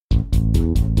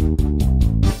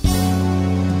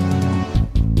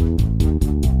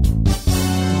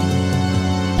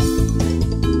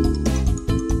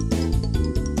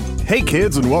Hey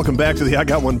kids, and welcome back to the I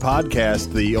Got One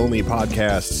podcast, the only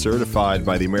podcast certified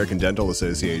by the American Dental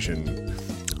Association.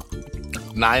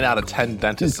 9 out of 10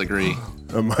 dentists agree.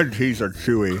 My teeth are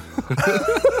chewy.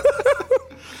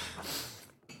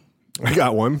 I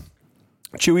got one.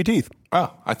 Chewy teeth.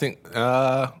 Oh, I think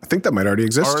that might already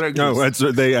exist. No, I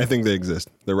think they exist.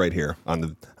 They're right here on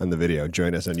the video.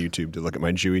 Join us on YouTube to look at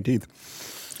my chewy teeth.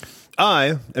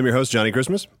 I am your host, Johnny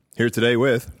Christmas, here today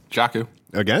with Jaku.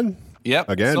 Again. Yep,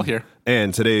 again, still here.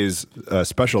 And today's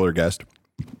specialer guest,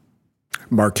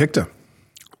 Mark Kikta.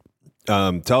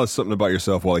 Tell us something about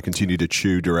yourself while I continue to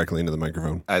chew directly into the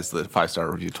microphone. As the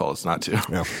 5-star review told us not to.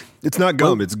 No. It's not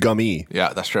gum, it's gummy.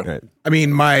 Yeah, that's true. Right. I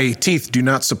mean, my teeth do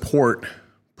not support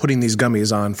putting these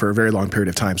gummies on for a very long period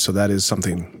of time, so that is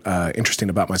something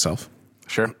interesting about myself.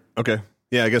 Sure. Okay.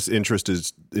 Yeah, I guess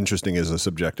interesting is a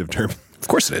subjective term. Of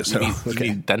course it is. You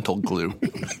need dental glue.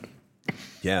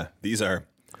 Yeah, these are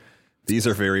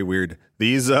very weird.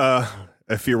 These,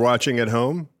 if you're watching at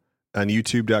home on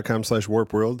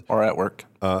youtube.com/warpworld. Or at work.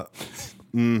 I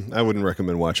wouldn't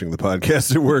recommend watching the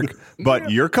podcast at work, but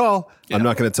your call. Yeah. I'm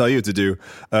not going to tell you what to do.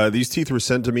 These teeth were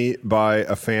sent to me by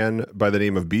a fan by the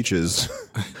name of Beaches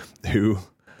who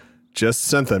just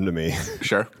sent them to me.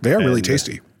 Sure. They are really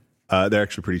tasty. They're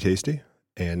actually pretty tasty,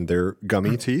 and they're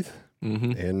gummy teeth,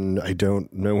 and I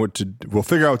don't know what to do. We'll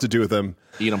figure out what to do with them.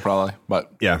 Eat them probably, but...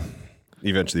 Yeah.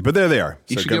 Eventually, but there they are.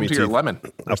 You should give them to your lemon.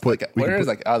 Where is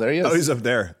he? Oh, there he is. Oh, he's up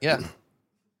there. Yeah,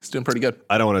 he's doing pretty good.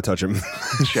 I don't want to touch him.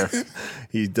 Sure,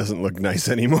 he doesn't look nice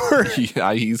anymore.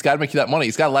 Yeah, he's got to make you that money.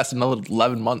 He's got less than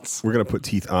 11 months. We're gonna put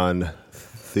teeth on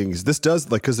things. This does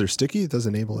because they're sticky. It does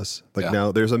enable us.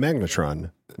 Now, there's a magnetron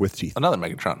with teeth. Another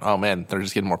Megatron. Oh man, they're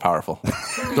just getting more powerful.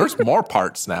 There's more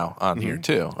parts now on here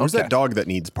too. Where's that dog that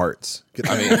needs parts?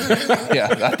 I mean,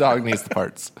 yeah, that dog needs the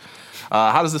parts.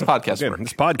 How does this podcast work?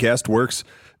 This podcast works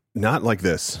not like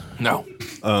this. No.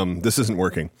 This isn't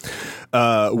working.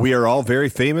 We are all very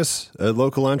famous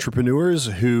local entrepreneurs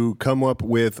who come up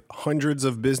with hundreds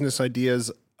of business ideas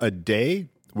a day,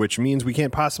 which means we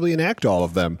can't possibly enact all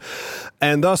of them.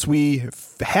 And thus, we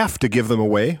have to give them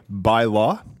away by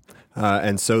law.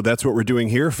 And so that's what we're doing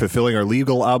here, fulfilling our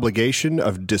legal obligation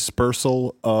of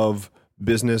dispersal of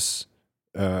business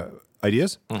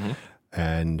ideas. Mm-hmm.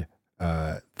 And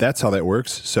that's how that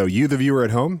works. So you, the viewer at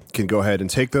home, can go ahead and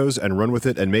take those and run with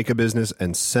it and make a business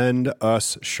and send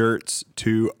us shirts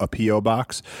to a P.O.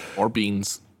 box. Or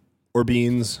beans.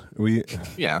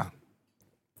 Yeah.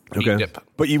 Okay. Dip.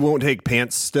 But you won't take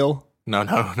pants still? No.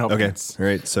 Okay. Pants. All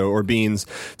right. So, or beans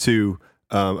to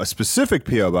a specific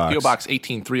P.O. box. P.O. Box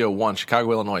 18301,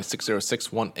 Chicago, Illinois,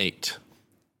 60618.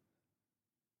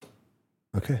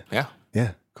 Okay. Yeah.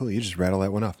 Yeah. Cool. You just rattle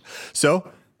that one off. So,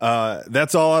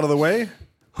 that's all out of the way.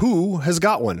 Who has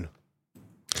got one?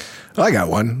 I got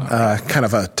one, kind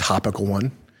of a topical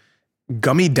one.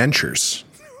 Gummy dentures.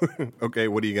 Okay,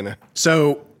 what are you going to...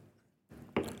 So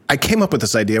I came up with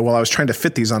this idea while I was trying to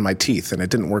fit these on my teeth, and it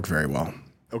didn't work very well.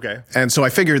 Okay. And so I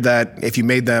figured that if you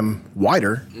made them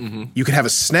wider, you could have a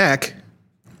snack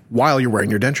while you're wearing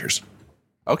your dentures.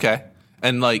 Okay.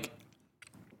 And I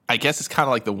guess it's kind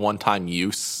of like the one-time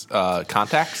use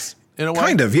contacts in a way.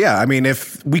 Kind of, yeah. I mean,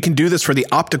 if we can do this for the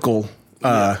optical,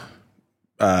 vertical,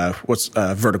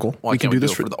 Why we can't can do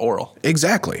this for the oral.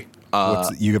 Exactly.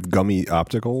 you have gummy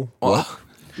optical? Well,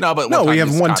 we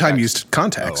have one-time use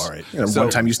contacts. Oh, all right.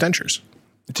 One-time use dentures.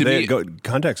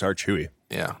 Contacts are chewy.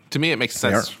 Yeah. To me, it makes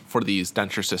sense for these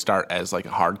dentures to start as like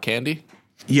a hard candy.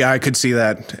 Yeah, I could see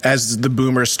that. As the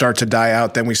boomers start to die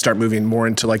out, then we start moving more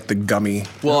into like the gummy.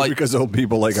 Well, because old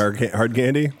people like hard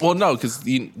candy? Well, no, because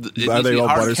are they all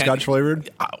butterscotch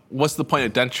flavored? What's the point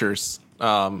of dentures?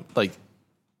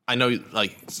 I know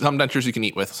some dentures you can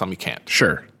eat with, some you can't.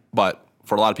 Sure. But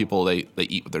for a lot of people, they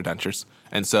eat with their dentures.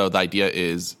 And so the idea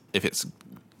is if it's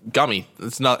gummy,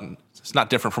 it's not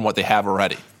different from what they have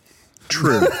already.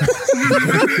 True. You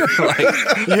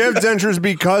have dentures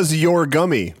because you're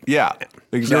gummy. Yeah,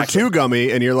 exactly. You're too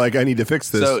gummy, and you're like, I need to fix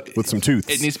this with some tooths.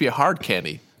 It needs to be a hard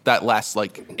candy that lasts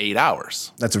 8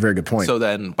 hours. That's a very good point. So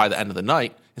then by the end of the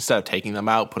night, instead of taking them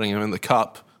out, putting them in the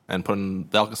cup, and putting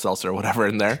the Alka-Seltzer or whatever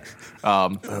in there. I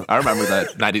remember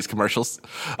the 90s commercials.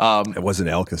 It wasn't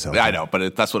Alka-Seltzer. I know,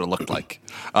 but that's what it looked like.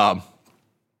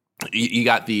 You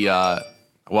got the,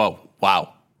 wow.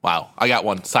 I got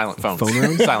one. Silent phones. Phone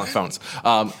round? Silent phones.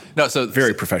 So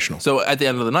very professional. So at the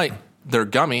end of the night, they're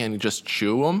gummy and you just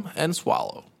chew them and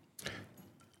swallow.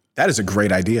 That is a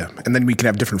great idea. And then we can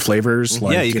have different flavors.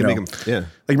 Like, you can make them. Yeah.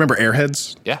 Like, remember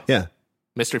Airheads? Yeah.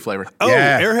 Mystery flavor. Oh,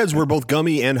 yeah. Airheads were both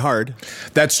gummy and hard.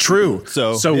 That's true.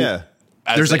 So yeah.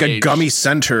 there's like a gummy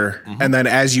center, and then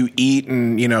as you eat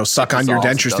and suck on your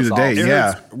dentures through the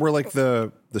day, we're like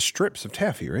the strips of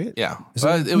taffy, right? Yeah, it was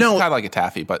kind of like a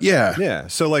taffy, but yeah.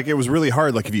 So like it was really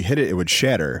hard. Like if you hit it, it would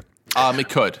shatter. It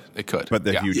could. But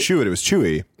if you chew it, it was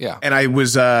chewy. Yeah. And I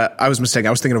was mistaken. I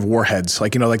was thinking of Warheads,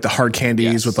 like like the hard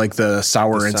candies with like the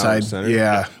sour inside. Center.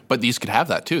 Yeah. But these could have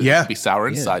that too. They could be sour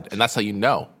inside, and that's how you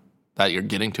know that you're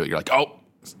getting to it. You're like, oh,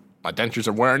 my dentures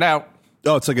are wearing out.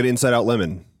 Oh, it's like an inside out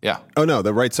lemon. Yeah. Oh no,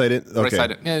 the right side in. Okay. Right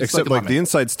side in. Yeah, except like the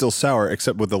inside's still sour,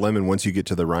 except with the lemon. Once you get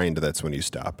to the rind, that's when you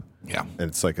stop. Yeah. And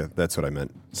it's like that's what I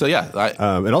meant. So yeah,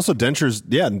 and also dentures.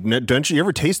 Yeah, dentures. You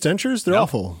ever taste dentures? They're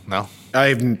awful. No.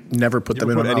 I've never put them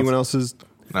in anyone else's.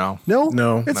 No.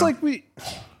 No. It's like we.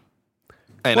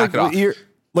 Hey, knock it off.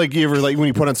 Like you ever like when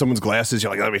you put on someone's glasses, you're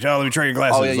like, let me try your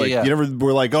glasses. Oh, yeah, yeah. You never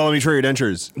were like, oh, let me try your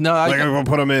dentures. No, I'm gonna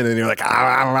put them in, and you're like,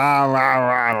 I'm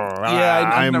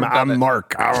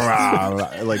Mark.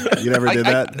 Like you never did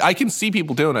that. I can see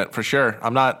people doing it for sure.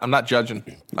 I'm not judging.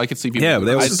 I can see people. Yeah, but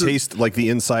they doing always taste like the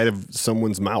inside of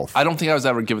someone's mouth. I don't think I was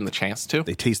ever given the chance to.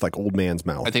 They taste like old man's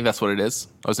mouth. I think that's what it is.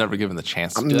 I was never given the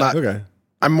chance to do that. Okay.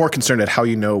 I'm more concerned at how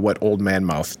you know what old man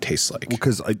mouth tastes like.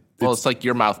 Because it's like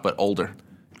your mouth but older.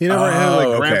 You never had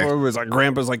like grandpa was like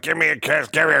grandpa's like give me a kiss,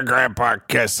 give me a grandpa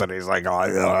kiss, and he's like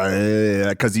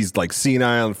because he's like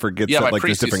senile and forgets that like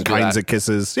there's different kinds of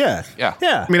kisses. Yeah.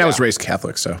 I mean, I was raised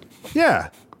Catholic, so yeah.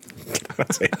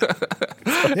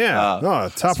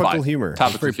 Topical humor.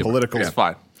 Very political. It's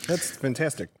fine. That's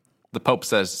fantastic. The Pope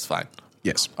says it's fine.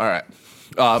 yes. All right.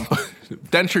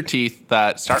 Denture teeth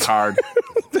that start hard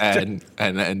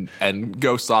and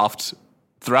go soft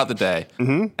throughout the day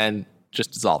and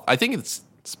just dissolve. I think it's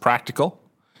practical.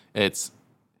 I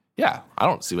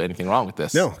don't see anything wrong with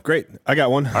this. No, great. I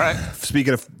got one. All right.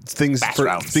 Speaking of things,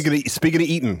 speaking of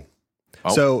eating,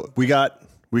 so we got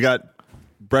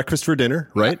breakfast for dinner,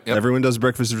 right? Yep. Everyone does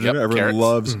breakfast for dinner. Everyone Carrots.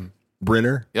 loves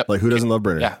Brinner. Yep. Like who doesn't love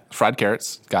Brinner? Yeah, fried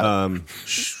carrots. Got it.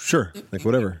 Sure. Like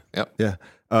whatever. Yep. Yeah.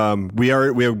 We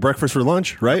have breakfast for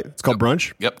lunch, right? It's called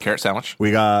brunch. Yep, carrot sandwich.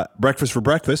 We got breakfast for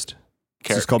breakfast.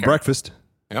 It's called breakfast.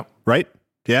 Yep. Right?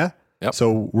 Yeah. Yep.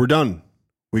 So we're done.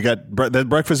 We got that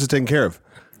breakfast is taken care of.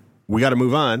 We got to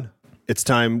move on. It's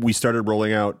time we started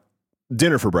rolling out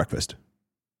dinner for breakfast.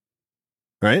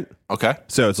 Right? Okay.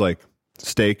 So it's like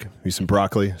steak, maybe some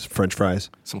broccoli, some French fries,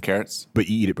 some carrots. but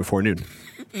you eat it before noon.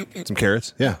 Some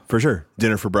carrots, yeah, for sure.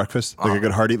 Dinner for breakfast, like a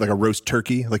good hearty, like a roast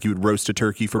turkey, like you would roast a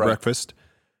turkey for breakfast.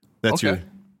 That's your.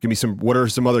 Give me some. What are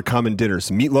some other common dinners?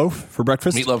 Some meatloaf for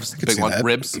breakfast. Meatloaf's the big one. that.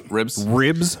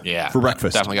 Ribs. Yeah, for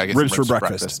breakfast. Definitely got to get ribs some for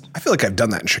breakfast. I feel like I've done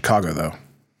that in Chicago, though.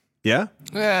 Yeah,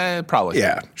 Probably.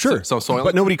 Yeah, sure. So soil.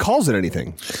 But nobody calls it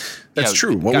anything. That's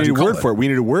true. What We would need you a call word it? for it. We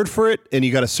need a word for it, and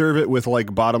you got to serve it with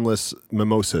like bottomless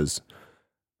mimosas.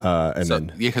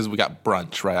 Then because we got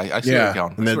brunch, right? I see where you're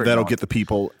going. and then that'll get the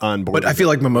people on board. But I feel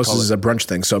like mimosas is a brunch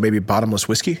thing, so maybe bottomless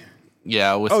whiskey.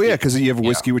 Yeah. Whiskey. Oh yeah, because you have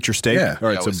whiskey with your steak. Yeah. All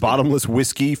right, so whiskey. bottomless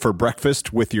whiskey for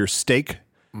breakfast with your steak.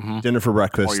 Dinner for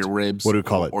breakfast, Or your ribs. What do we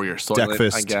call it? Or your soylent,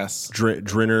 Deckfast, I guess.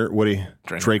 Drinner. What do you?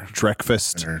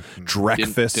 Drekfast.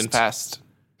 Drekfast. Din past.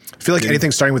 I feel like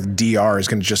anything starting with DR is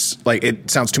going to just like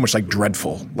it sounds too much like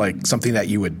dreadful, like something that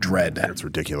you would dread. That's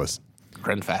ridiculous.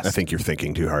 Grenfast. I think you're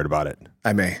thinking too hard about it.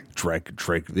 I may. Drake.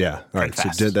 Yeah. All right.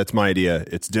 Fast. So that's my idea.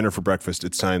 It's dinner for breakfast.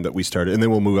 It's time that we started, and then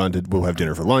we'll move on to we'll have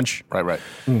dinner for lunch. Right.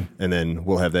 And then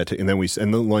we'll have that, and then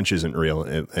and the lunch isn't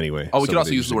real anyway. Oh, we could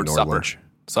also Somebody use the word ignore supper. lunch.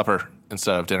 Supper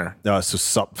instead of dinner. So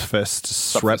supfest,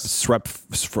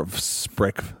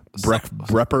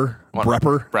 brepper.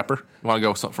 Brepper. You want to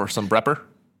go for some brepper?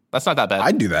 That's not that bad.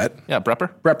 I'd do that. Yeah,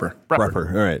 brepper. Prepper.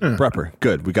 Brepper. All right. Brepper.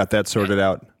 Good. We got that sorted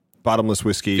out. Bottomless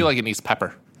whiskey. I feel like it needs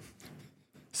pepper.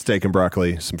 Steak and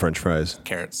broccoli, some French fries,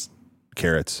 Carrots.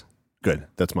 Good.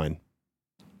 That's mine.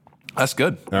 That's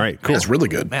good. All right, cool. That's really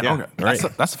good. Man, Yeah. okay. All right.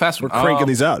 That's a fast We're one. cranking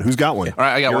these out. Who's got one? All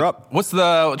right, I got You're one. up. What's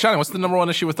the number one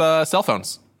issue with cell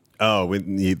phones? Oh,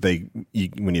 when you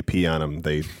pee on them,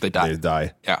 they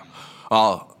die. Yeah.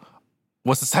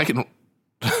 What's the second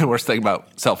worst thing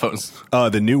about cell phones?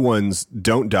 The new ones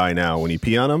don't die now when you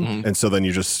pee on them, and so then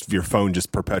your phone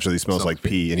just perpetually smells like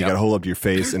pee, and you got to hold up to your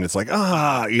face, and it's like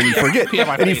and you forget,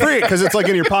 and you forget because it's like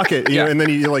in your pocket, you know, and then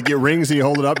you like it rings and you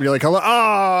hold it up, and you're like, hello,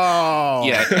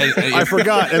 Yeah, I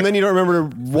forgot, and then you don't remember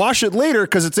to wash it later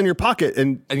because it's in your pocket,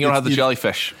 and you don't have the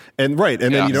jellyfish, and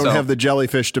then you don't have the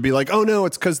jellyfish to be like, oh no,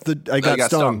 it's because I got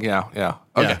stung. Yeah.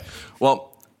 Okay. Yeah.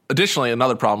 Well, additionally,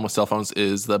 another problem with cell phones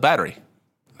is the battery.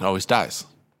 It always dies.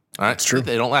 All right, it's true.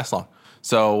 They don't last long.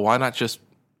 So why not just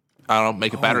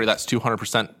make a battery that's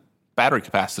 200% battery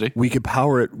capacity? We could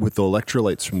power it with the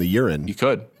electrolytes from the urine. You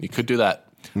could do that.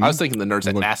 I was thinking the nerds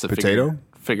at NASA potato?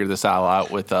 figured this all out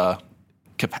with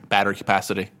battery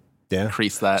capacity. Yeah.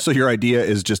 Increase that. So your idea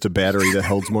is just a battery that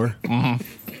holds more? I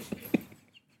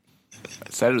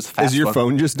said it was a fast Is your one.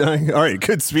 phone just dying? All right,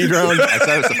 good. Speed round. I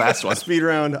said it was a fast one. Speed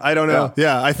round. I don't know.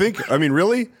 Yeah, I mean,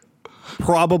 really?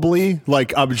 Probably,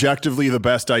 like, objectively the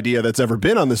best idea that's ever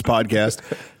been on this podcast.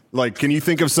 Like, can you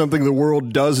think of something the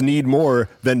world does need more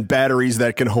than batteries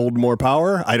that can hold more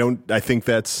power? I think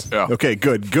that's... Yeah. Okay,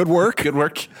 good. Good work. Good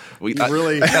work. We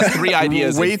really- that's 3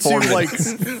 ideas. Way in 4 too,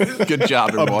 minutes. Good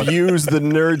job, everyone. Abuse the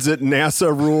nerds at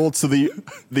NASA rule to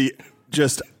the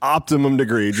just optimum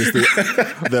degree. Just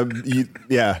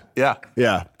Yeah.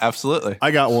 Yeah. Absolutely.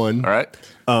 I got one. All right.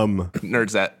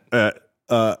 Nerds at.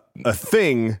 A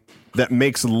thing that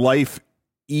makes life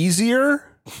easier.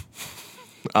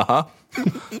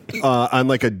 On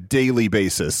like a daily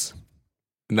basis.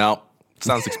 No.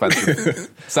 Sounds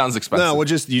expensive. Sounds expensive. No, we'll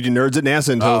just you do nerds at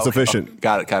NASA until it's okay. efficient.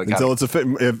 Got it. Until it's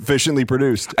efficiently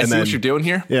produced. I see what you're doing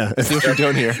here. Yeah. I see what you're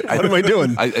doing here. What am I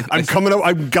doing? I'm coming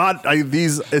up.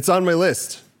 These. It's on my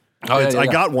list. I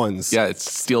got ones. Yeah,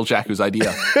 it's Steel Jacku's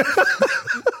idea.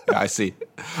 Yeah, I see.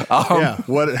 Yeah.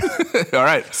 What? All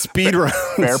right. Speed round.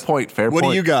 Fair point. What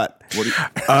do you got?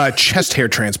 Chest hair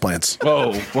transplants.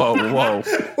 Whoa.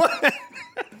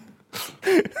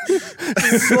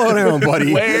 Slow down,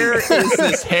 buddy. Where is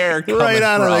this hair coming Right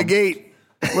out from? of the gate.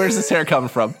 Where's this hair coming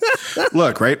from?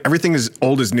 Look, right? Everything is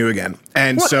old as new again.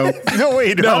 And so No,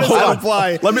 wait. No, How does hold that on.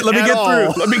 apply? Let me at get all?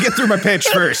 through. Let me get through my pitch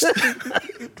first.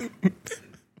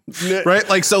 Right?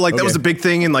 Like, so like that was a big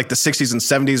thing in like the 60s and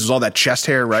 70s was all that chest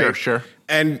hair, right? Sure.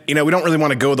 And we don't really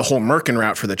want to go the whole Merkin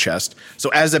route for the chest. So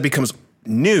as that becomes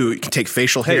new, you can take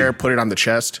facial hair, put it on the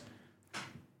chest.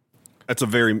 That's a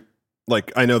very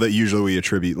I know that usually we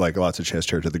attribute like lots of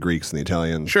chest hair to the Greeks and the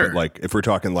Italians. Sure. But like if we're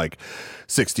talking like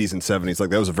 60s and 70s, like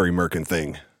that was a very Merkin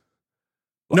thing.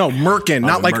 No, Merkin,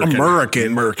 not like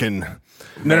American. Merkin.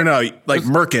 No. Like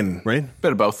Merkin. Right?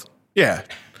 Bit of both. Yeah.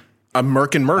 A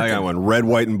Merkin. I got one. Red,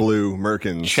 white, and blue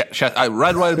Merkins.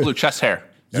 Red, white, and blue chest hair.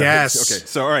 Yes. Okay.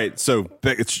 So, all right. So,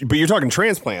 but you're talking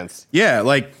transplants. Yeah,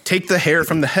 like take the hair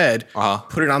from the head,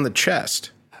 put it on the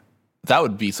chest. That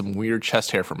would be some weird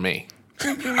chest hair for me.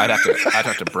 I'd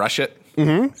have to brush it,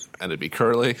 and it'd be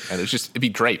curly, and it'd be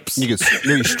drapes. You could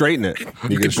straighten it.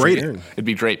 You could braid it. It'd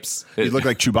be drapes. You look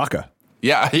like Chewbacca.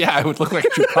 Yeah, I would look like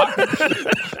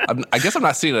Chewbacca. I guess I'm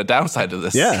not seeing a downside to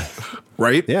this. Yeah.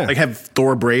 Right? Yeah. Like have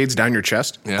Thor braids down your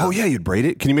chest. Yeah. Oh, yeah. You'd braid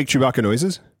it. Can you make Chewbacca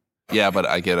noises? Yeah, but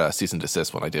I get a cease and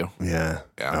desist when I do. Yeah.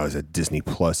 Oh, is it Disney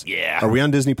Plus? Yeah. Are we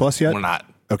on Disney Plus yet? We're not.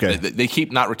 Okay. They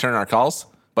keep not returning our calls,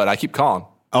 but I keep calling.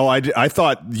 Oh, I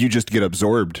thought you just get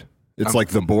absorbed. It's like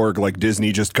the Borg, like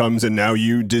Disney just comes and now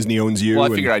Disney owns you.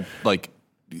 Well, I figured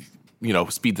I'd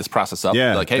speed this process up.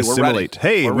 Yeah. Like, hey, assimilate. we're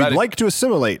ready. Hey, We're we'd ready. like to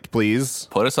assimilate, please.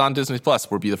 Put us on Disney Plus.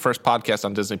 We'll be the first podcast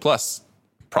on Disney Plus.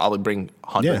 Probably bring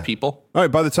 100 people. All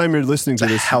right. By the time you're listening to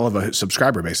It's a this, hell of a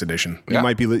subscriber base edition. you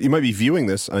might be viewing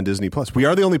this on Disney Plus. We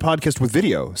are the only podcast with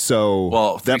video, so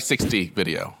Well, 360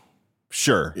 video.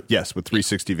 Sure, yes, with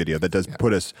 360 video, that does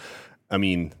put us. I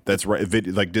mean, that's right.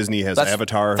 Like Disney has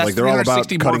Avatar, That's like they're all about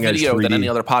 360 more cutting edge video 3D. than any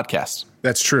other podcast.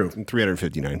 That's true.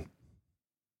 359.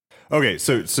 Okay,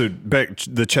 so back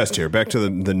the chest hair. Back to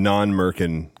the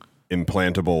non-Merkin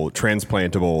implantable,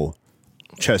 transplantable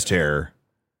chest hair.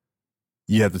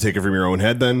 You have to take it from your own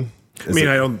head, then. I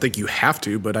don't think you have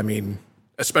to, but I mean,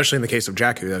 especially in the case of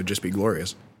Jakku, that would just be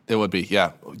glorious. It would be,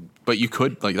 yeah. But you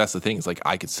could, that's the thing, is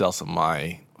I could sell some of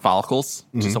my follicles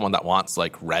to someone that wants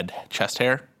red chest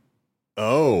hair.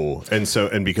 Oh,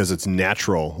 and because it's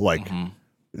natural,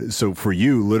 so for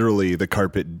you, literally, the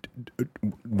carpet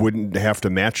wouldn't have to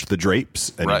match the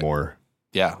drapes anymore.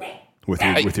 Yeah. With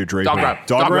your drape. Dog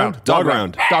round. Dog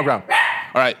round. All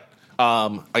right.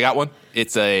 I got one.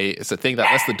 It's a thing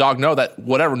that lets the dog know that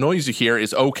whatever noise you hear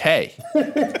is okay.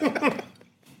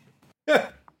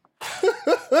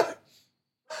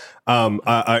 All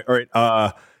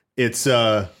right. It's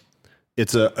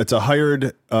a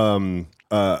hired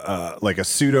like a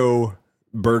pseudo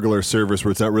burglar service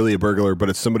where it's not really a burglar, but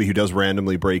it's somebody who does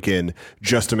randomly break in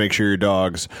just to make sure your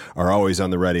dogs are always on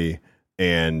the ready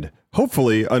and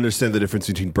hopefully understand the difference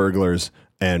between burglars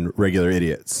and regular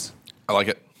idiots. I like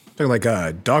it. They're like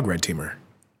a dog red teamer.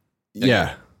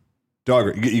 Yeah.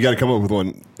 Dog, you got to come up with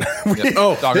one.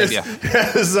 Oh, dog idea.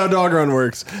 This is how dog run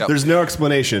works. Yep. There's no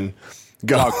explanation.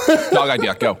 Go. Dog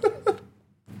idea. Go.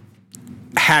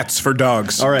 Hats for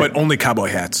dogs, All right. but only cowboy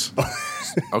hats.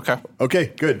 Okay. Okay,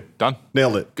 good. Done.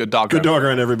 Nailed it. Good dog Good run. dog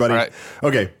run, everybody. All right.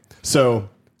 Okay, so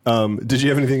did you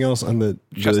have anything else on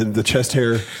the chest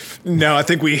hair? No, I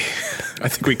think we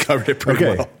covered it pretty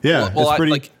Okay, well. yeah, Well, it's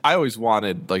pretty. I always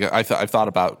wanted, I've thought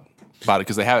about about it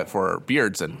because they have it for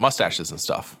beards and mustaches and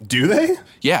stuff. Do they?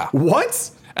 Yeah.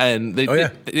 What? And they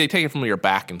take it from your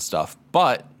back and stuff,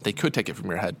 but they could take it from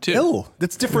your head too. Ew,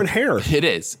 that's different hair. It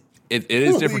is. It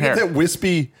is different hair. That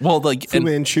wispy. Well, like Fu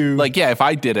Manchu. Like if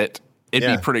I did it,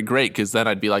 it'd be pretty great because then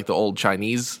I'd be like the old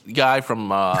Chinese guy from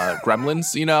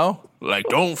Gremlins, you know, like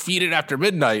don't feed it after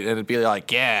midnight, and it'd be like,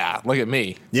 yeah, look at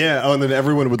me. Yeah. Oh, and then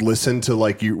everyone would listen to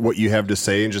like what you have to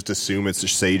say and just assume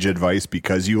it's sage advice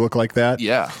because you look like that.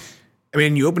 Yeah. I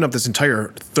mean, you open up this entire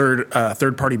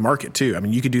third party market too. I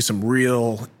mean, you could do some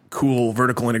real cool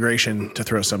vertical integration to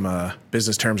throw some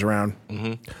business terms around.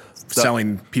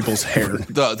 Selling people's hair.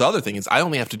 The other thing is I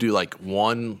only have to do like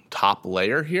one top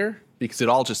layer here because it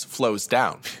all just flows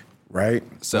down. Right.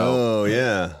 So, Oh,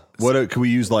 yeah. What can we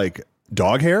use? Like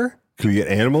dog hair? Can we get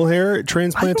animal hair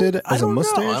transplanted as a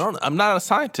mustache? I'm not a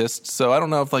scientist, so I don't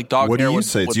know if like dog What hair do you would,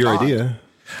 say? It's would your bond. idea.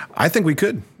 I think we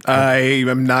could. I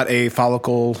am not a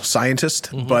follicle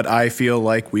scientist, but I feel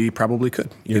like we probably could.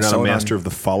 You're not a master of the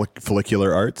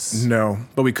follicular arts? No,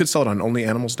 but we could sell it on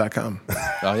onlyanimals.com.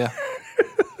 Oh, yeah.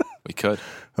 We could.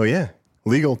 Oh, yeah.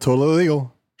 Legal. Totally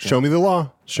legal. Show me the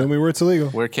law. Show me where it's illegal.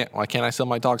 Why can't I sell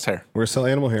my dog's hair? Where sell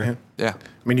animal hair. Yeah.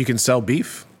 I mean, you can sell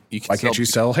beef. Why can't you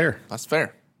sell hair? That's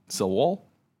fair. Sell wool.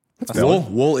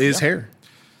 Wool is hair.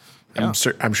 Yeah.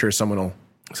 I'm sure someone will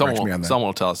correct me on that. Someone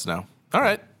will tell us now. All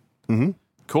right.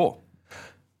 Cool.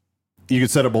 You could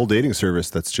set up a whole dating service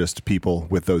that's just people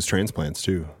with those transplants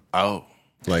too. Oh.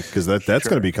 Like, because that's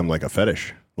going to become like a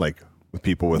fetish. Like with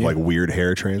people with like weird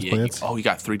hair transplants. You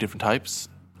got 3 different types?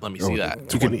 Let me see that.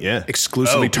 20, yeah.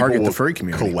 Exclusively target people the will furry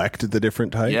community. Collect the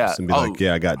different types Yeah. and be like,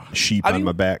 yeah, I got sheep on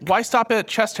my back. Why stop at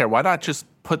chest hair? Why not just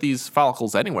put these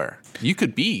follicles anywhere? You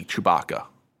could be Chewbacca.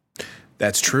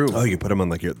 That's true. Oh, you put them on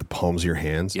like the palms of your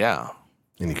hands? Yeah.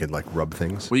 And you could like rub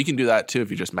things? Well, you can do that too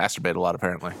if you just masturbate a lot,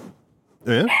 apparently.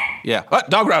 Yeah? Yeah. What?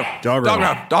 Dog round. Dog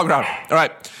round. Dog round. All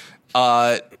right.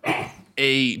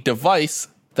 A device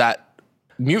that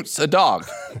mutes a dog.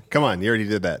 Come on, you already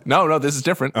did that. No, this is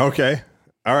different. Okay.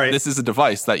 All right. This is a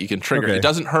device that you can trigger. Okay. It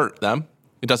doesn't hurt them.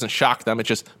 It doesn't shock them. It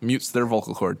just mutes their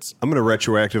vocal cords. I'm going to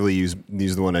retroactively use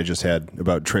the one I just had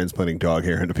about transplanting dog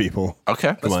hair into people. Okay,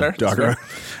 Come that's on, fair. dog That's fair. round.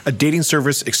 A dating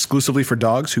service exclusively for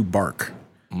dogs who bark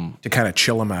to kind of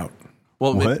chill them out.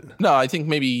 Well, What? no, I think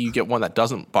maybe you get one that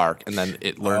doesn't bark and then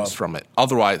it learns from it.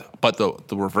 Otherwise, but the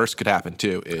reverse could happen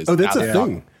too. Is Oh, that's now a the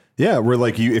thing. dog- Yeah, where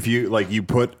like if you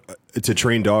put to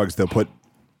train dogs, they'll put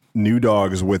new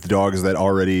dogs with dogs that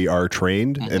already are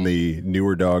trained, and the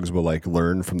newer dogs will like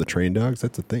learn from the trained dogs.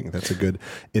 That's a thing. That's a good,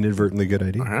 inadvertently good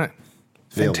idea. All right.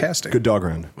 Nailed it. Fantastic. Good dog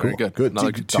round. Very good. Good.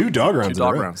 Another Two good dog dog- rounds. two in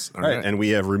a dog row. rounds. All All right. right. And we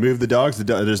have removed the dogs.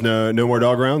 There's no more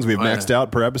dog rounds. We've maxed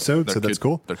out per episode, so that's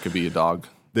cool. There could be a dog.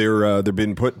 They're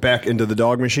been put back into the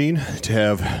dog machine to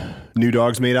have new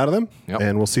dogs made out of them, Yep.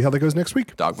 and we'll see how that goes next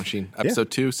week. Dog Machine.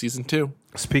 Episode 2, Season 2.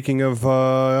 Speaking of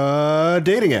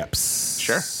dating apps,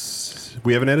 Sure.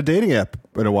 we haven't had a dating app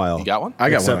in a while. You got one? I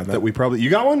got Except one on that that. we probably you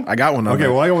got one. I got one on Okay,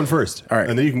 that. well I got one first. All right.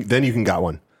 and then you can got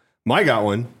one. My got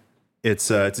one.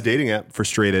 It's a dating app for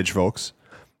straight edge folks.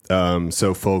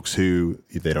 So folks who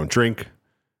they don't drink,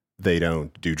 they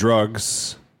don't do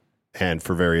drugs, and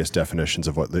for various definitions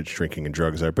of what the drinking and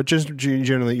drugs are. But just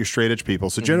generally, you're straight edge people.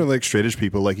 So generally, like straight edge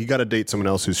people, like you got to date someone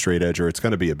else who's straight edge, or it's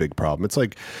going to be a big problem. It's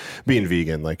like being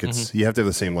vegan. Like it's you have to have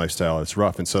the same lifestyle. It's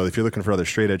rough. And so if you're looking for other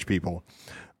straight edge people,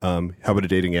 how about a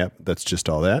dating app that's just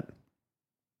all that?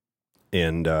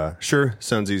 And sure,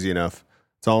 sounds easy enough.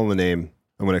 It's all in the name.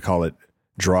 I'm going to call it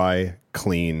Dry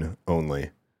Clean Only.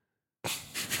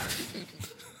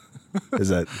 Is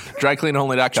that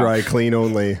Drycleanonly.com. Dry Clean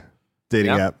Only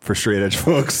dating Yeah. app for straight edge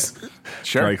folks?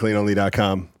 Sure.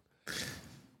 Drycleanonly.com.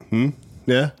 Yeah.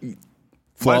 Might as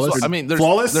Flawless. well- I mean,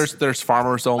 flawless. there's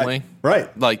farmers only.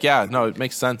 Right. Like, yeah, no, it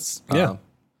makes sense. Yeah.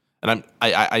 And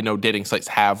I know dating sites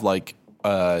have like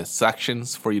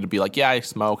sections for you to be like, yeah, I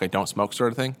smoke, I don't smoke,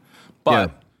 sort of thing.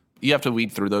 But you have to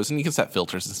weed through those, and you can set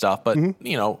filters and stuff. But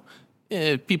you know,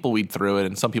 people weed through it,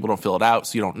 and some people don't fill it out,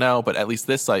 so you don't know. But at least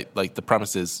this site, like the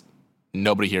premise is,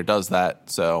 nobody here does that.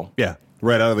 So Yeah.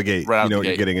 Right out of the gate. Right out you know of what the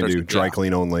you're gate. getting into. There's- Dry yeah.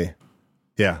 Clean Only.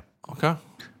 Yeah. okay,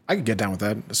 I could get down with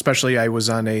that. Especially, I was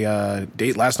on a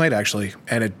date last night, actually,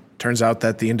 and it turns out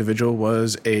that the individual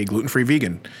was a gluten-free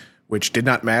vegan, which did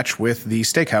not match with the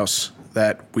steakhouse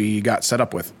that we got set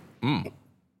up with.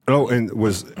 Oh, and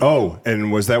was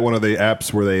that one of the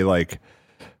apps where they like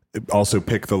also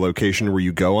pick the location where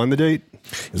you go on the date?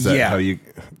 Is that Yeah. how you?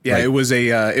 Yeah, like, it was a.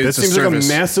 That It's a seems like a service.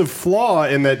 massive flaw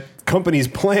in that company's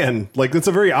plan. Like that's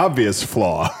a very obvious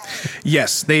flaw.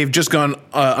 Yes, they've just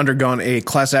undergone a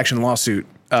class action lawsuit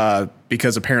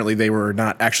because apparently they were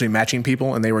not actually matching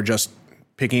people and they were just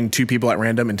picking 2 people at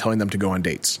random and telling them to go on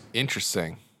dates.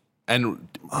 Interesting. And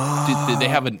did they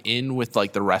have an in with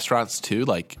like the restaurants too?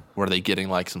 Like, were they getting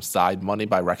like some side money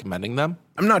by recommending them?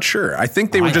 I'm not sure. I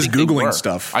think they were just Googling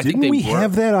stuff. I think Didn't we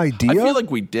have that idea? I feel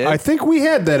like we did. I think we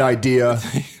had that idea.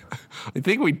 I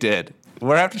think we did. We're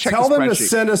going to have to check Tell the them to spreadsheet.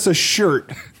 send us a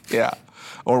shirt. Yeah.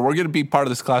 Or we're going to be part of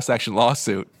this class action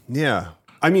lawsuit. Yeah.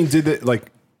 I mean,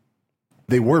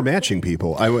 they were matching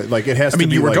people. It has to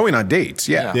be. You were going on dates.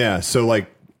 Yeah. Yeah. So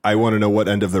I want to know what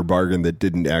end of their bargain that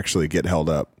didn't actually get held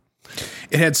up.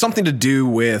 It had something to do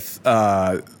with,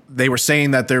 they were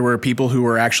saying that there were people who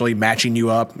were actually matching you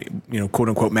up, quote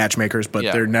unquote matchmakers, but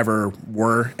there never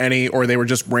were any, or they were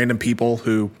just random people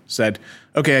who said,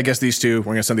 okay, I guess these 2, we're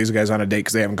going to send these guys on a date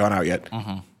because they haven't gone out yet.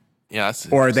 Mm-hmm. Yeah.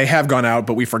 Or they have gone out,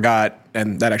 but we forgot.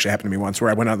 And that actually happened to me once where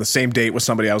I went on the same date with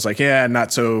somebody I was like, yeah,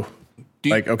 not so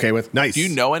okay with. Nice. Do you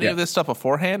know any of this stuff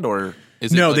beforehand, or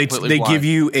is it No, they give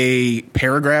you a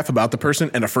paragraph about the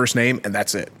person and a first name, and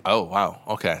that's it. Oh, wow.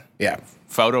 Okay. Yeah.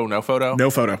 Photo, no photo? No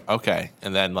photo. Okay.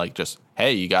 And then just,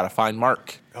 hey, you got to find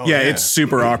Mark. Oh, yeah, it's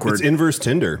super awkward. It's inverse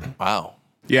Tinder. Wow.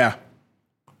 Yeah.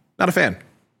 Not a fan.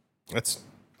 That's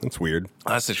weird.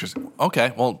 That's interesting.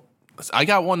 Okay. Well, I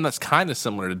got one that's kind of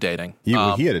similar to dating. He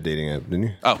had a dating app, didn't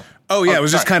you? Oh, yeah, it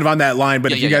was sorry. just kind of on that line,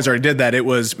 but if you guys yeah. already did that, it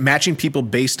was matching people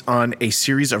based on a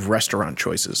series of restaurant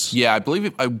choices. Yeah, I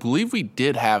believe we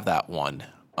did have that one.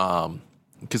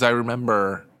 Because I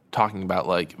remember talking about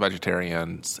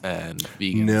vegetarians and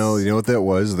vegans. No, you know what that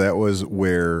was? That was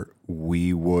where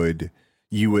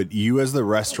you as the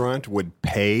restaurant would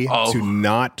pay to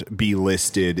not be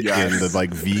listed in the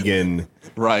vegan.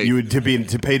 Right. You would to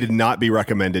pay to not be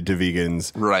recommended to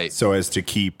vegans. Right. So as to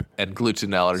keep and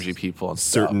gluten allergy people and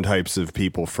certain types of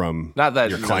people from not that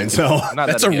your clientele.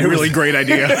 That's a really great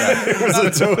idea. It was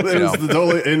the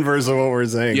total inverse of what we're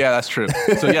saying. Yeah, that's true.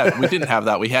 So yeah, we didn't have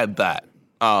that. We had that.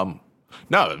 No,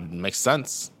 it makes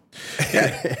sense.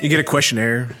 Yeah, you get a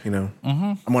questionnaire. I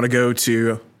want to go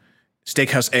to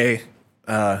Steakhouse A.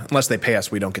 Unless they pay us,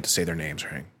 we don't get to say their names,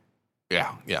 right?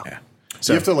 Yeah.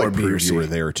 So you have to or B or prove C. you were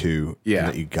there too. Yeah. And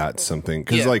that you got something.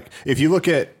 Because if you look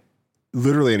at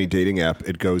literally any dating app,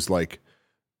 it goes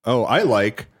oh, I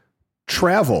like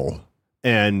travel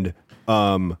and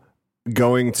trying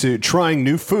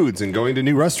new foods and going to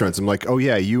new restaurants. I'm like, oh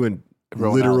yeah, you and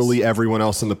literally everyone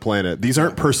else on the planet. These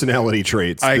aren't personality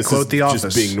traits. I this quote is The Office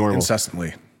just being normal.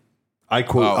 incessantly. I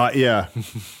quote, yeah,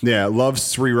 love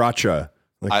sriracha.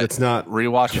 It's not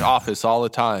rewatch Office all the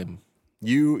time.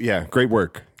 Great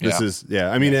work. This is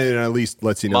I mean, it at least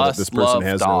lets you know that this person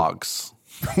has dogs.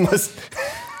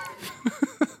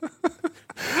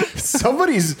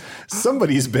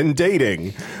 Somebody's been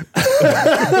dating.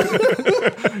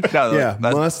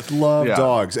 Must love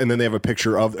dogs. And then they have a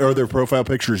picture or their profile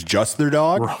picture is just their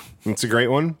dog. It's a great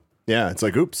one. Yeah, it's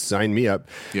oops, sign me up.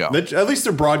 Yeah. At least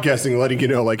they're broadcasting, letting you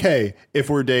know, hey, if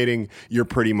we're dating, you're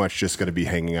pretty much just going to be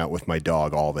hanging out with my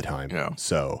dog all the time. Yeah.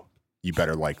 So you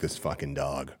better like this fucking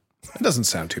dog. That doesn't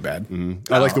sound too bad.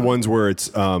 Mm-hmm. I like the ones where it's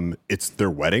their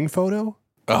wedding photo.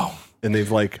 Oh. And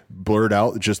they've blurred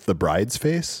out just the bride's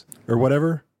face or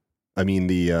whatever. I mean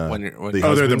the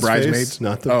they're the bridesmaids, face,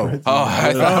 not the bridesmaids.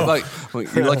 I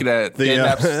thought you're looking at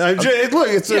look.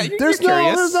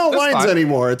 There's no lines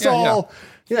anymore. It's all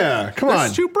come on.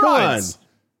 There's two brides.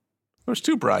 There's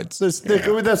two brides.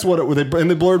 That's what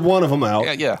and they blurred one of them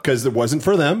out. Yeah. Because it wasn't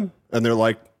for them, and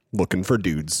they're looking for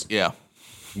dudes. Yeah,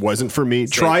 wasn't for me.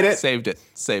 Tried it. Saved it.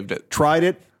 Tried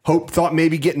it. Thought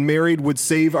maybe getting married would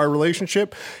save our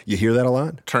relationship. You hear that a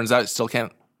lot. Turns out it still can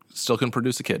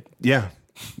produce a kid. Yeah.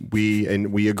 We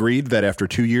agreed that after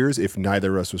 2 years, if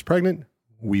neither of us was pregnant,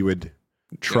 we would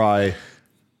try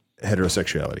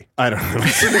heterosexuality. I don't know.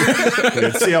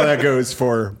 Let's see how that goes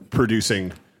for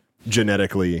producing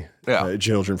genetically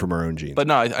children from our own genes. But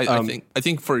no, I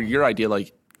think for your idea,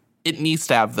 it needs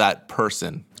to have that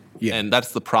person. Yeah. And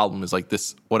that's the problem is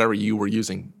this, whatever you were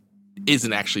using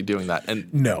isn't actually doing that.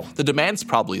 And no, the demand's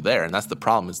probably there. And that's the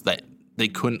problem is that they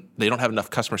don't have enough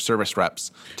customer service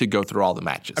reps to go through all the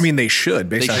matches. I mean, they should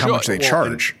based on how much they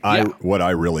charge. What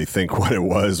I really think what it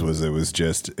was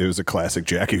a classic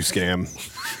Jackie scam.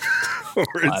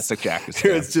 Classic Jackie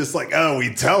scam. It's just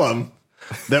we tell them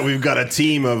that we've got a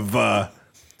team of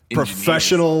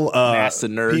professional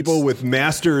people with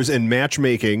masters in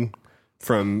matchmaking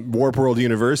from Warp World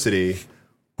University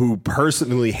who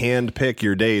personally handpick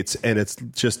your dates, and it's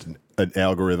just an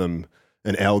algorithm.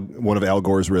 One of Al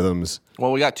Gore's rhythms.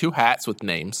 Well, we got two hats with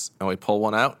names, and we pull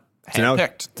one out.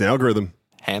 Handpicked. It's an algorithm.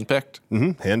 Handpicked.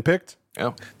 Mm-hmm. Handpicked.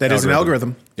 Yep. That is an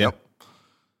algorithm. Yep.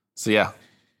 So, yeah.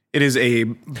 It is a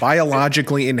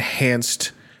biologically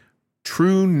enhanced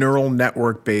true neural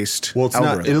network based Well, it's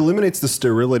algorithm. not. It eliminates the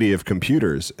sterility of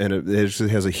computers, and it actually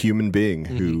has a human being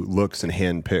who looks and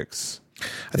handpicks.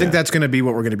 I think that's going to be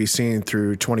what we're going to be seeing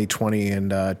through 2020 and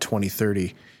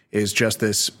 2030 is just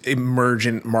this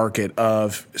emergent market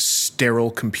of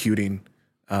sterile computing,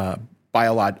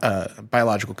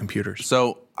 biological computers.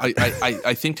 So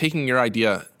I think taking your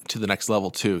idea to the next level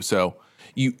too. So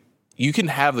you can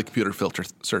have the computer filter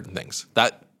certain things.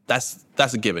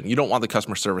 That's a given. You don't want the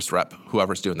customer service rep,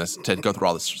 whoever's doing this, to go through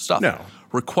all this stuff. No.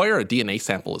 Require a DNA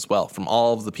sample as well from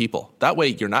all of the people. That way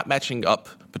you're not matching up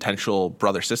potential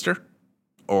brother, sister,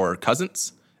 or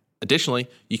cousins. Additionally,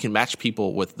 you can match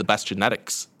people with the best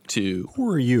genetics to... Who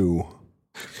are you?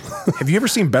 Have you ever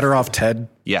seen Better Off Ted?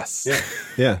 Yes.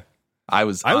 Yeah. I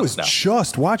was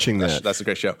just watching that. That's a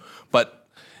great show. But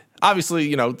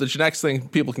obviously, the genetics thing,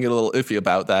 people can get a little iffy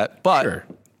about that. But... Sure.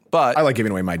 But I like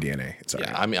giving away my DNA. It's all right.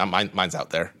 yeah, I mean, mine's out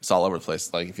there. It's all over the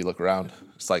place. Like if you look around,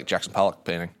 it's like Jackson Pollock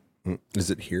painting. Is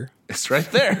it here? It's right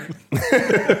there.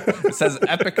 It says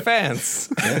Epic Fans.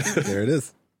 Yeah, there it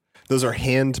is. Those are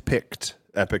hand-picked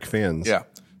Epic Fans. Yeah,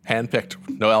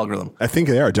 handpicked, no algorithm. I think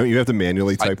they are. Don't you have to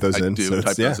manually type those in? I do So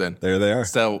type those in. There they are.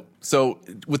 So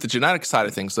with the genetic side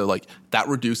of things, so like that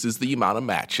reduces the amount of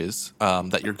matches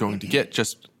that you're going to get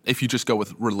just if you just go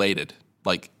with related,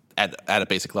 like. At a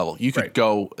basic level, you could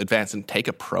go advance and take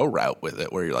a pro route with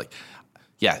it where you're like,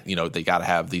 yeah, they got to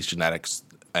have these genetics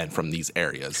and from these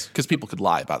areas because people could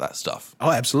lie about that stuff.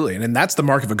 Oh, absolutely. And that's the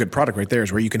mark of a good product right there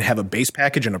is where you can have a base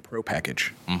package and a pro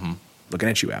package. Mm-hmm. Looking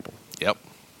at you, Apple. Yep.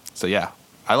 So yeah,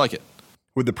 I like it.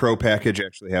 Would the pro package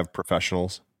actually have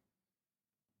professionals?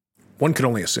 One could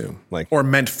only assume. Or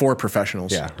meant for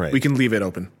professionals. Yeah, right. We can leave it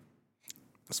open.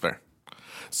 That's fair.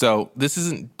 So this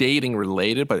isn't dating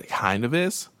related, but it kind of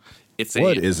is.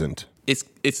 What isn't?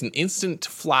 It's an instant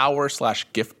flower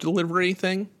 / gift delivery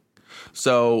thing.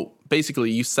 So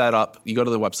basically you go to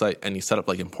the website and you set up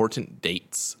like important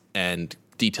dates and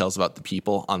details about the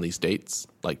people on these dates,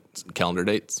 like calendar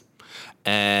dates.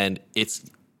 And it's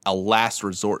a last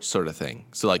resort sort of thing.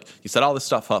 So like you set all this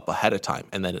stuff up ahead of time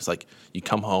and then it's like you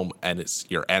come home and it's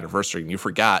your anniversary and you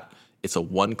forgot it's a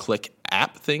one-click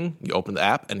app thing. You open the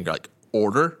app and you're like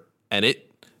order and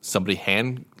somebody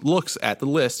hand looks at the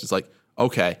list. It's like,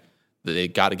 okay, they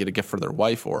got to get a gift for their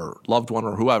wife or loved one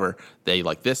or whoever. They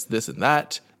like this, and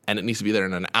that, and it needs to be there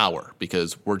in an hour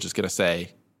because we're just going to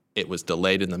say it was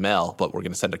delayed in the mail, but we're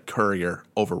going to send a courier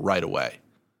over right away.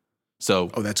 So,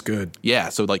 that's good. Yeah,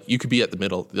 so like you could be at the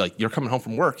middle, like you're coming home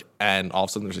from work, and all of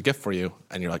a sudden there's a gift for you,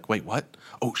 and you're like, wait, what?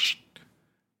 Oh, shit.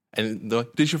 And they're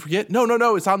like, did you forget?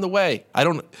 No, it's on the way.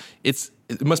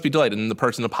 It must be delayed. And the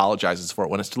person apologizes for it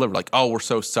when it's delivered. Like, oh, we're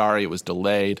so sorry. It was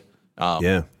delayed.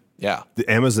 Yeah. The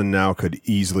Amazon now could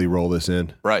easily roll this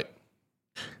in. Right.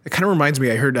 It kind of reminds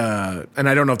me, I heard, and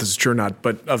I don't know if this is true or not,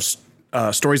 but of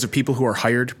stories of people who are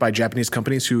hired by Japanese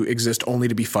companies who exist only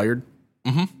to be fired.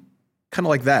 Mm-hmm. Kind of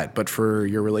like that, but for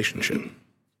your relationship.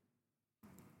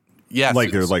 Yeah.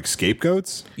 Like they're like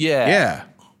scapegoats? Yeah. Yeah.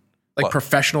 Like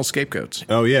professional scapegoats.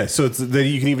 Oh, yeah. So then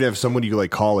you can even have someone you like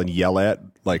call and yell at,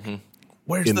 like in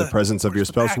the presence of your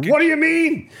spouse. What do you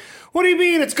mean? What do you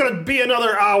mean it's going to be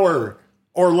another hour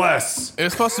or less? It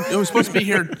was supposed to be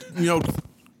here,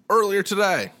 earlier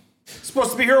today. It's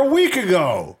supposed to be here a week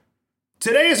ago.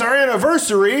 Today is our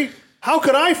anniversary. How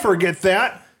could I forget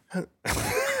that?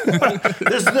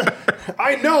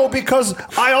 I know because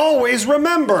I always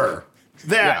remember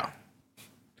that. Yeah.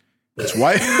 That's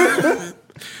why.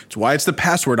 It's why it's the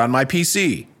password on my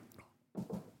PC.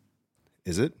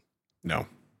 Is it? No.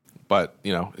 But,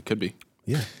 it could be.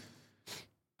 Yeah.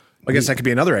 I guess that could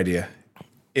be another idea.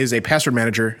 Is a password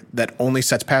manager that only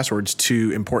sets passwords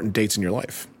to important dates in your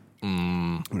life.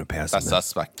 I'm going to pass That's on that.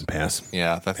 suspect. Pass.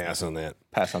 Yeah. Pass on that.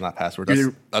 Pass on that password.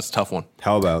 That's a tough one.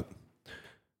 How about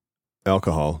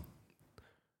alcohol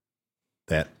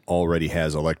that already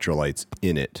has electrolytes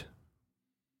in it?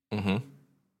 Mm-hmm.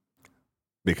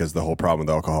 Because the whole problem with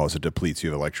alcohol is it depletes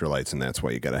you of electrolytes, and that's why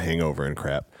you got a hangover and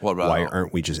crap. What about why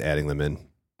aren't we just adding them in?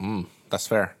 That's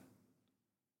fair.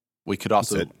 We could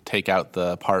also take out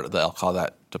the part of the alcohol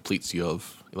that depletes you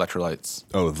of electrolytes.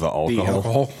 Oh, the alcohol? The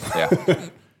alcohol? Yeah.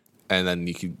 And then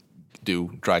you could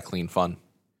do dry clean fun.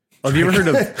 Have you ever heard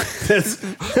of this?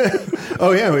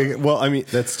 Oh, yeah.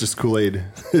 That's just Kool-Aid.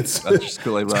 That's just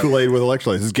Kool-Aid. It's Kool-Aid with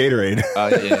electrolytes. It's Gatorade.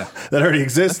 Yeah. That already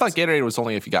exists. I thought Gatorade was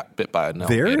only if you got bit by a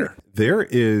gator. There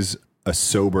is a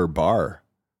sober bar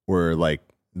where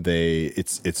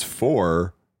it's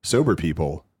for sober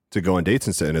people to go on dates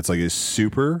instead. And it's like a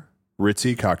super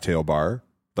ritzy cocktail bar.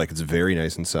 Like it's very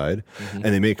nice inside. Mm-hmm.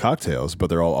 And they make cocktails, but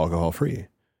they're all alcohol free.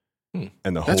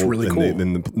 And That's really cool.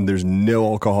 And there's no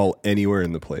alcohol anywhere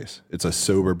in the place. It's a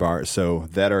sober bar, so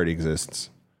that already exists.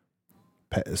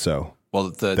 So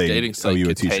the they dating owe site you a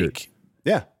could t-shirt. take.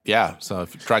 Yeah. Yeah, so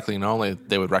if dry clean only,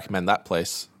 they would recommend that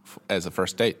place as a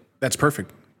first date. That's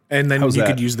perfect. And then How's you that?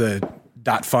 could use the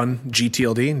 .fun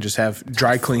GTLD and just have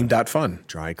dry clean .fun.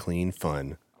 Dry clean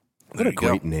fun. What There a you go.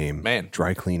 great name. Man.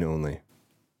 Dry clean only.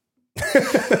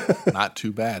 Not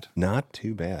too bad. Not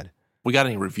too bad. We got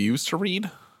any reviews to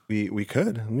read? We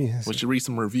could. Let me We should read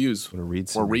some reviews. read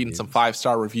some We're reading reviews. some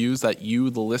 5-star reviews that you,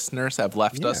 the listeners, have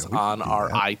left us we on can do our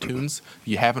that. iTunes. If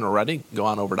you haven't already, go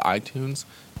on over to iTunes.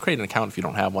 Create an account if you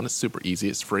don't have one. It's super easy.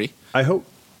 It's free. I hope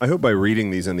by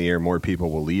reading these in the air, more people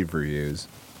will leave reviews.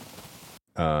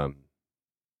 Because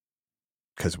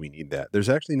we need that. There's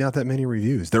actually not that many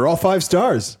reviews. They're all 5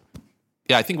 stars.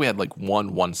 Yeah, I think we had like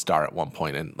 1 star at one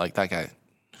point, and like that guy,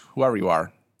 whoever you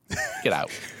are, get out.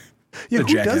 Yeah, The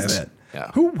who jackass. does that?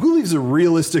 Yeah. Who leaves a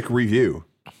realistic review?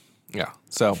 Yeah.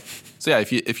 So yeah,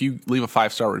 if you leave a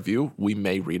 5-star review, we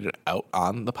may read it out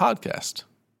on the podcast.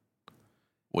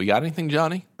 We got anything,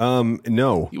 Johnny?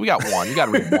 No. We got one. You got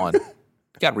to read one. You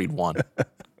got to read one.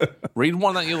 Read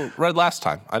one that you read last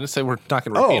time. I didn't say we're not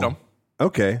going to repeat them.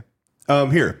 Okay.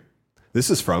 Here. This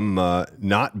is from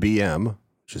Not BM,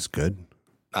 which is good.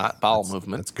 Not bowel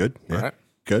movement. That's good. Yeah. All right.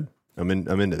 Good. I'm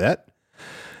into that.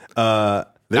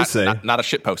 They say not a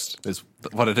shit post is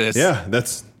what it is. yeah,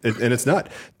 that's it, and it's not.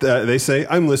 They say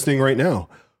I'm listening right now.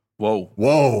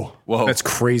 Whoa. That's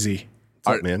crazy.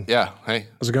 What's up, man? Yeah. Hey.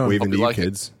 How's it going? Waving Hope to you you like it.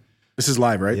 kids. This is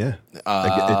live, right? Yeah.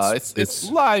 It's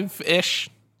live-ish.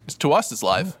 To us, it's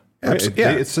live. Right,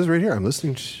 Yeah. it says right here. I'm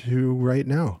listening to right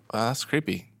now. That's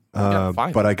creepy. Yeah,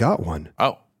 fine. But I got one.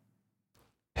 Oh.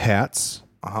 Hats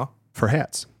for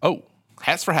hats. Oh.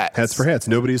 Hats for hats. Hats for hats.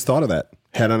 Nobody's thought of that.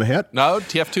 Hat on a hat. No,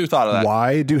 TF2 thought of that.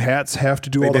 Why do hats have to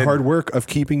do all the did. hard work of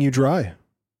keeping you dry?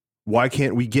 Why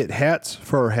can't we get hats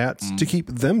for our hats to keep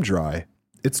them dry?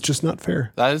 It's just not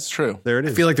fair. That is true. There it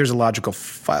is. I feel like there's a logical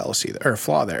fallacy there, or a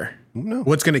flaw there. No.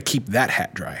 What's going to keep that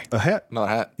hat dry? A hat. Another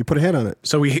hat. You put a hat on it.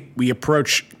 So we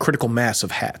approach critical mass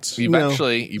of hats.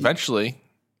 Eventually,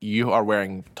 you are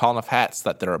wearing tall enough hats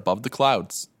that they're above the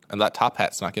clouds, and that top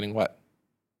hat's not getting wet.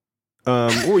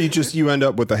 Or you end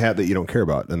up with a hat that you don't care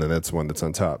about, and then that's one that's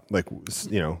on top. Like,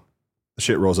 the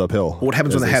shit rolls uphill. What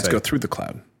happens when as the they hats say. go through the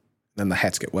cloud? Then the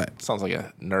hats get wet. Sounds like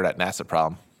a nerd at NASA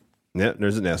problem. Yeah,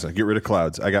 there's a NASA. Get rid of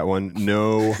clouds. I got one.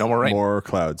 No more rain. more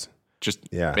clouds. Just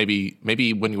Yeah. maybe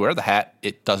when you wear the hat,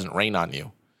 it doesn't rain on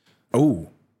you. Oh,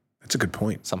 that's a good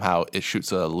point. Somehow it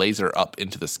shoots a laser up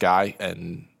into the sky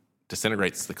and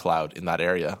disintegrates the cloud in that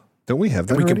area. Don't we have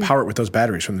that We can already? power it with those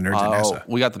batteries from the nerds at NASA.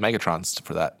 We got the Megatrons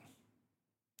for that.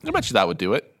 I bet you that would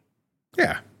do it.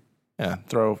 Yeah. Yeah,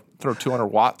 throw 200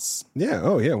 watts. Yeah.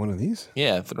 Oh, yeah. One of these.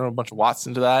 Yeah, throw a bunch of watts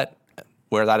into that.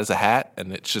 Wear that as a hat,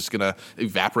 and it's just gonna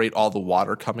evaporate all the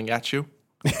water coming at you.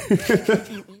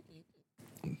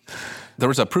 There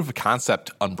was a proof of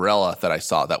concept umbrella that I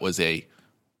saw that was a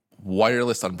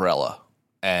wireless umbrella,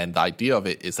 and the idea of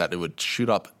it is that it would shoot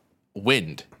up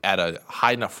wind at a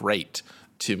high enough rate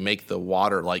to make the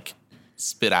water like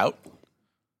spit out.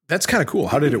 That's kind of cool.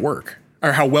 How did it work?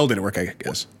 Or how well did it work, I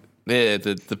guess?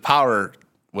 The power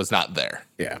was not there.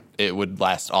 Yeah. It would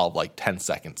last all of like 10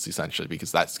 seconds essentially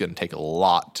because that's going to take a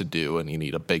lot to do and you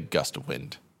need a big gust of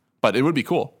wind. But it would be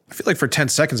cool. I feel like for 10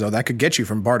 seconds, though, that could get you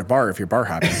from bar to bar if you're bar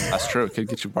hopping. That's true. It could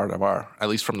get you bar to bar, at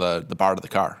least from the bar to the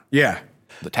car. Yeah.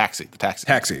 The taxi.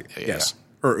 Taxi. Yeah, Yes.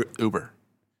 yeah. Or Uber.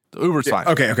 The Uber's fine.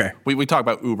 Okay. We talk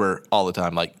about Uber all the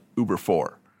time, like Uber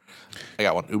 4. I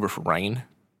got one, Uber for rain.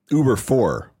 Uber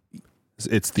 4.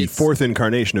 It's the fourth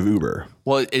incarnation of Uber.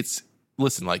 Well,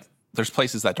 listen, like there's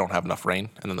places that don't have enough rain,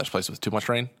 and then there's places with too much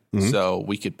rain. Mm-hmm. So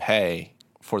we could pay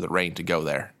for the rain to go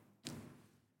there.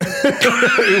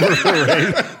 Uber for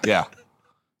rain. Yeah.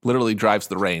 Literally drives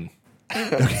the rain.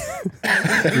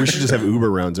 We should just have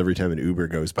Uber rounds every time an Uber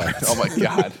goes by. Oh my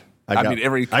God. I mean,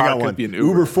 every I car got could one. be an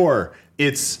Uber. 4.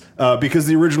 It's because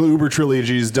the original Uber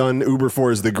trilogy is done. Uber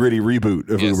 4 is the gritty reboot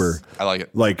of Yes, Uber. I like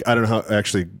it. Like, I don't know how,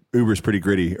 actually, Uber's pretty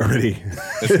gritty already.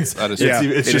 That is Yeah.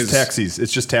 true. It's it just is. taxis.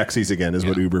 It's just taxis again is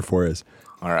what Uber 4 is.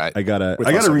 All right. I gotta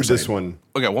less read this oversight. one.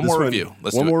 Okay, one This more review.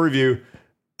 Let's one do it. more review.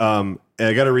 And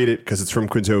I gotta read it because it's from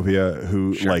Quintopia,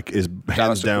 who like is out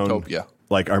hands to down Quintopia.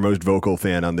 like our most vocal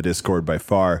fan on the Discord by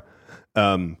far.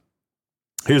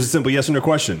 Here's a simple yes or no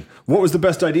question. What was the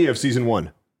best idea of season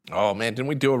 1? Oh, man. Didn't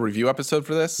we do a review episode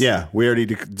for this? Yeah, we already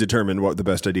determined what the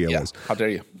best idea Yeah. was. How dare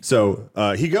you? So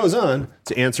he goes on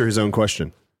to answer his own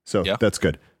question. So Yeah. that's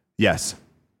good. Yes.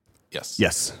 Yes.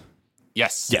 Yes.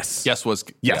 Yes. Yes. Yes was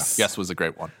Yes. yeah, yes was a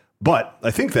great one. But I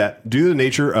think that due to the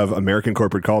nature of American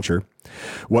corporate culture,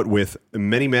 what with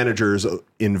many managers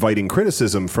inviting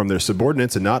criticism from their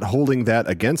subordinates and not holding that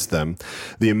against them,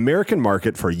 the American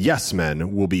market for yes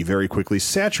men will be very quickly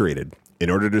saturated. In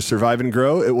order to survive and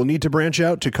grow, it will need to branch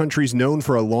out to countries known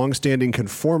for a long-standing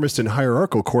conformist and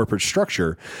hierarchical corporate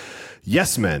structure.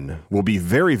 Yes men will be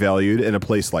very valued in a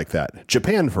place like that.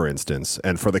 Japan, for instance.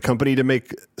 And for the company to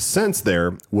make sense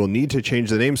there, will need to change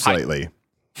the name slightly.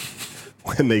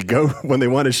 When they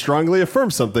want to strongly affirm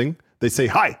something, they say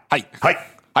hi. Hi. Hi.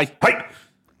 Hi. Hi.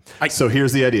 Hi. So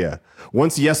here's the idea.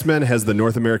 Once Yes Men has the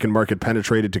North American market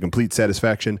penetrated to complete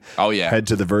satisfaction, head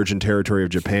to the virgin territory of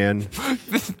Japan.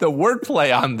 The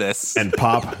wordplay on this. And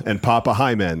pop a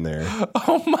hi man there.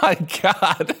 Oh my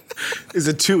God. Is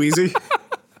it too easy?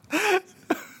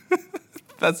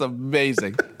 That's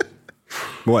amazing.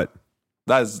 What?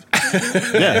 That's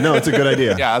yeah, no, it's a good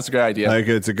idea. Yeah, that's a good idea.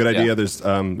 It's a good idea. Yeah. There's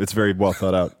it's very well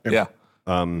thought out. Yeah.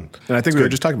 And I think we were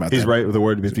just talking about He's that. right with the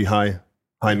word be hi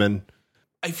men.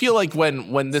 I feel like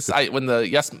when the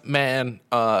Yes Man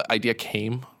idea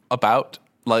came about,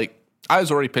 like I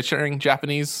was already picturing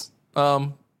Japanese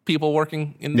people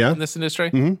working in this industry.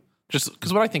 Mm-hmm. Just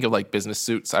because when I think of like business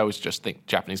suits, I always just think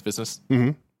Japanese business.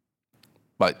 Mm-hmm.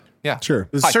 But yeah, sure.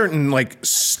 There's a certain like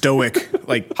stoic,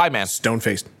 like hi man, stone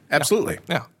faced. Absolutely.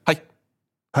 Yeah.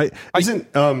 Hi. Isn't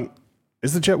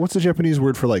what's the Japanese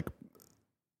word for like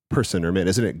person or man?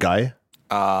 Isn't it guy?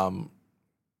 I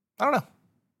don't know.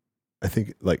 I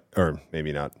think like, or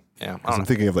maybe not. Yeah. I'm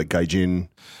thinking of like gaijin.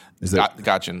 Is that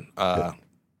gaijin?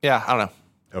 Yeah. I don't know.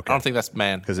 Okay. I don't think that's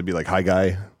man. Because it'd be like hi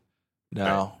guy.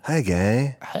 No. Hi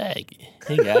guy. Hey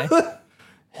guy.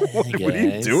 What are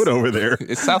you doing over there?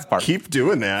 It's South Park. Keep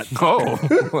doing that. Oh,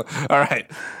 all right.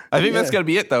 I think that's going to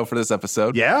be it, though, for this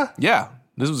episode. Yeah? Yeah.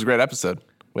 This was a great episode.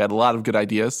 We had a lot of good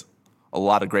ideas, a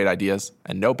lot of great ideas,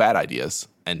 and no bad ideas,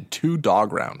 and 2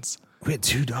 dog rounds. We had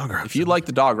 2 dog rounds. If you like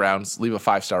the dog rounds, leave a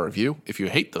 5-star review. If you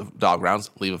hate the dog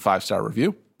rounds, leave a 5-star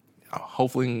review.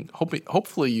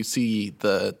 Hopefully you see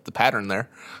the pattern there.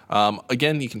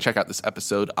 Again, you can check out this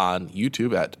episode on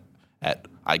YouTube at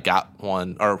I got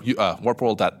one or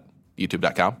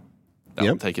warpworld.youtube.com.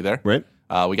 That'll take you there. Right.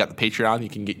 We got the Patreon. You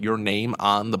can get your name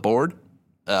on the board.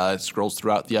 It scrolls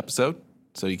throughout the episode,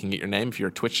 so you can get your name if you're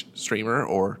a Twitch streamer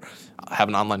or have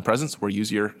an online presence, or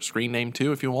use your screen name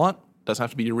too if you want. Doesn't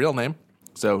have to be your real name.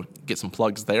 So get some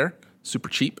plugs there. Super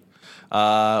cheap.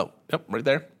 Yep, right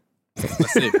there.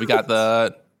 Let's see. We got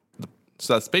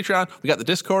so that's Patreon. We got the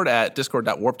Discord at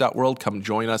discord.warp.world. Come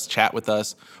join us, chat with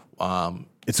us.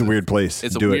 It's a weird place.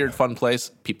 It's a weird, fun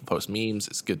place. People post memes.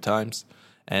 It's good times.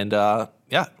 And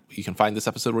you can find this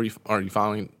episode where you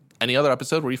found any other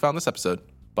episode where you found this episode.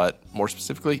 But more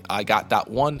specifically,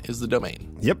 igot.1 is the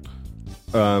domain. Yep.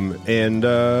 And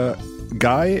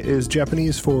Guy is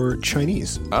Japanese for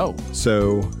Chinese. Oh.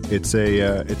 So it's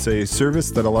a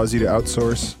service that allows you to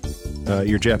outsource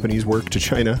your Japanese work to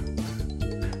China.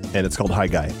 And it's called Hi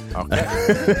Guy.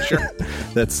 Okay. Sure.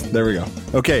 There we go.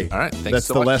 Okay. All right. Thanks That's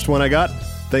so the much. last one I got.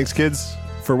 Thanks, kids,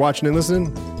 for watching and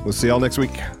listening. We'll see y'all next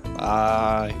week.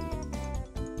 Bye.